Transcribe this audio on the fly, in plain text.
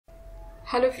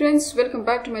Hello friends, welcome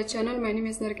back to my channel. My name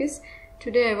is Nargis.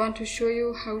 Today I want to show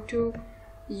you how to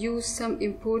use some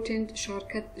important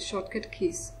shortcut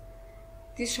keys.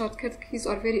 These shortcut keys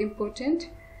are very important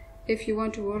if you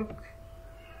want to work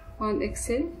on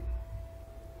Excel.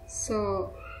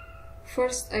 So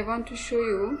first I want to show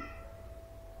you,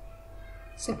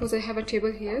 suppose I have a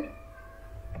table here.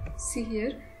 See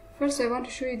here, first I want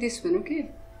to show you this one, okay?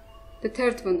 The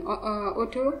third one,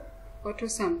 auto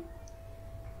sum.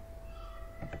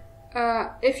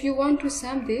 If you want to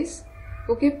sum this,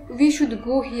 okay, we should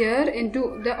go here and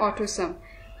do the auto sum.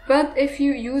 But if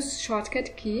you use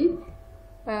shortcut key,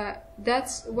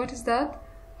 that's what is that?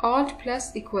 Alt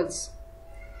plus equals.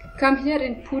 Come here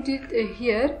and put it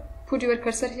here. Put your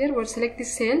cursor here or select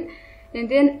this cell, and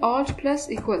then Alt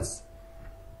plus equals.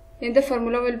 And the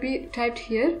formula will be typed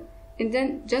here, and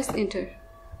then just enter.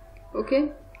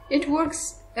 Okay, it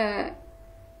works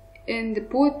in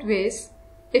both ways.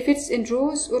 If it's in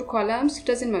rows or columns, it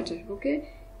doesn't matter. Okay,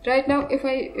 right now if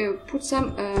I put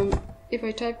some if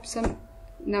I type some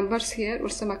numbers here or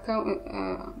some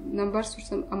numbers or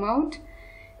some amount,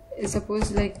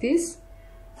 suppose like this,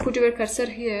 put your cursor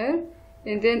here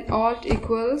and then Alt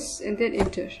equals and then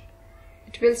enter.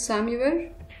 It will sum your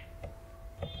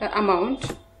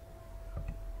amount.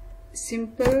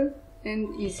 Simple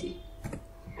and easy.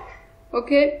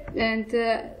 Okay, and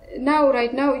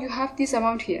right now you have this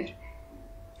amount here,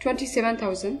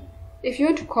 27,000. If you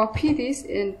want to copy this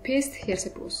and paste here,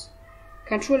 suppose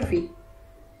Control V,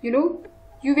 you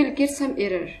will get some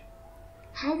error.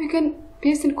 How we can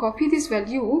paste and copy this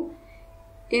value?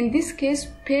 In this case,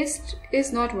 paste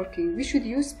is not working. We should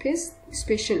use paste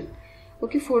special.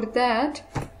 Okay, for that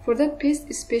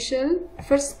paste special,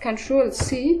 first Control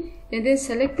C and then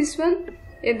select this one,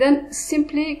 and then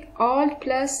simply Alt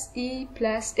plus E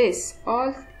plus S,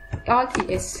 Alt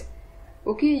ES.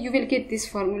 Okay, you will get this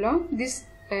formula, this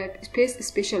paste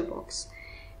special box,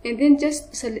 and then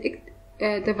just select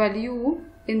the value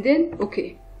and then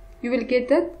OK. You will get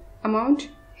that amount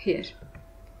here.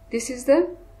 This is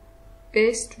the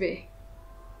best way.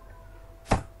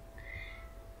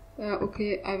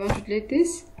 Okay, I want to delete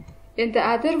this. And the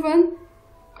other one,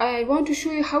 I want to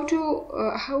show you how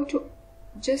to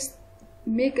just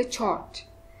make a chart.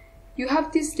 You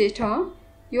have this data,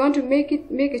 you want to make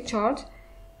a chart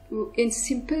in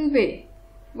simple way.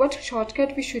 What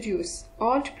shortcut we should use?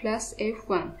 Alt plus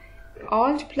F1.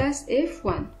 Alt plus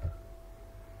F1.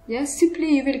 Yeah,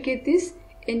 simply you will get this,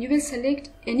 and you will select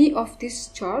any of these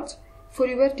charts for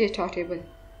your data table.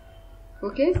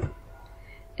 Okay,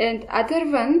 and other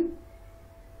one,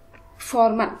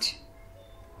 format.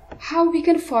 How we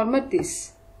can format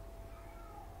this?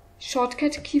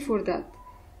 Shortcut key for that,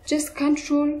 just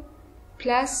Control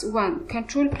plus 1.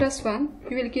 Control plus 1,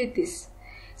 you will get this.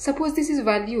 Suppose this is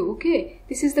value, okay,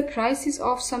 this is the prices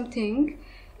of something,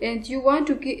 and you want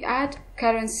to add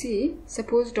currency,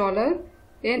 suppose dollar,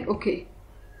 and okay,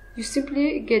 you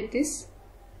simply get this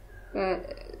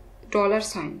dollar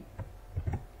sign.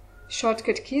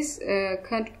 Shortcut keys,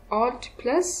 Alt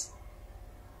plus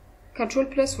Control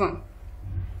plus 1.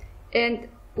 And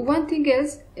one thing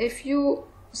else, if you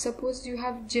suppose you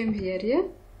have gem here, yeah,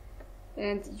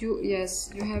 and you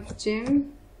have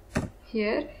gem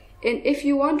here, and if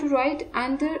you want to write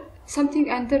something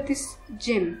under this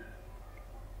gem,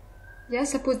 yeah,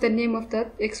 suppose the name of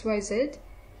that XYZ,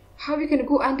 how we can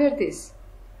go under this?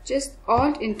 Just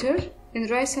Alt enter and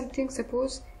write something,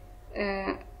 suppose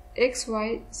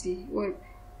XYZ or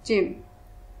gem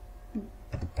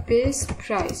base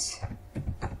price,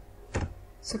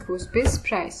 suppose base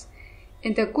price.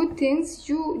 And the good things,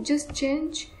 you just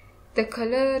change the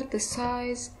color, the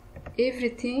size,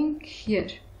 everything here.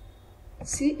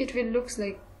 See, it will looks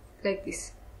like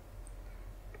this.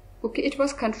 Okay, it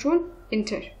was Control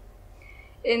enter.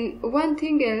 And one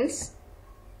thing else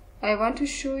I want to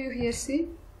show you here, see,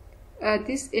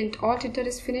 this Alt enter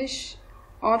is finished,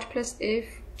 Alt plus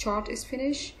F chart is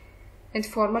finished, and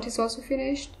format is also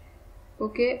finished.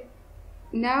 Okay,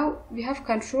 now we have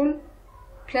Control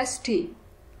plus T,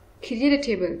 create a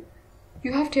table.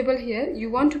 You have table here,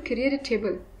 you want to create a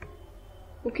table.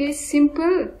 Okay,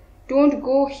 simple, don't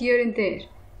go here and there,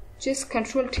 just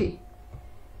Control T.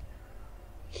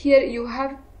 Here you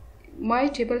have, my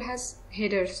table has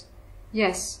headers.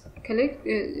 Yes,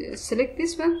 select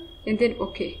this one and then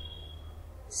OK.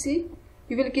 See,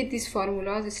 you will get these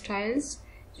formulas, styles.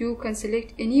 You can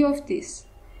select any of these,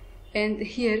 and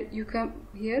here you come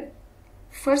here.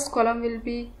 First column will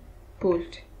be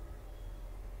bold.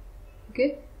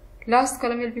 Okay, last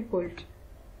column will be bold.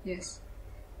 Yes,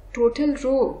 total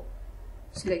row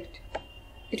select,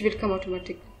 it will come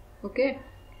automatically. Okay,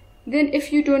 Then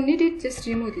if you don't need it, just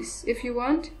remove this. If you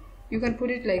want, you can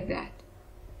put it like that.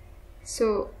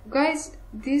 So guys,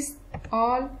 this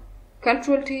all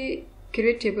Control T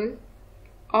create table,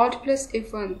 Alt plus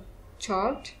F1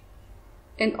 chart,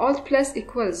 and Alt plus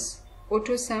equals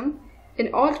auto sum,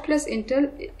 and Alt plus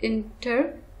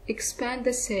enter expand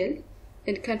the cell,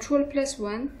 and Control plus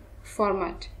 1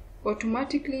 format.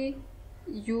 Automatically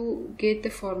you get the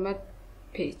format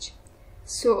page.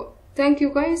 So thank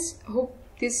you guys. Hope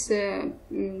this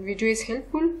video is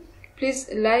helpful. Please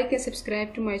like and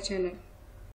subscribe to my channel.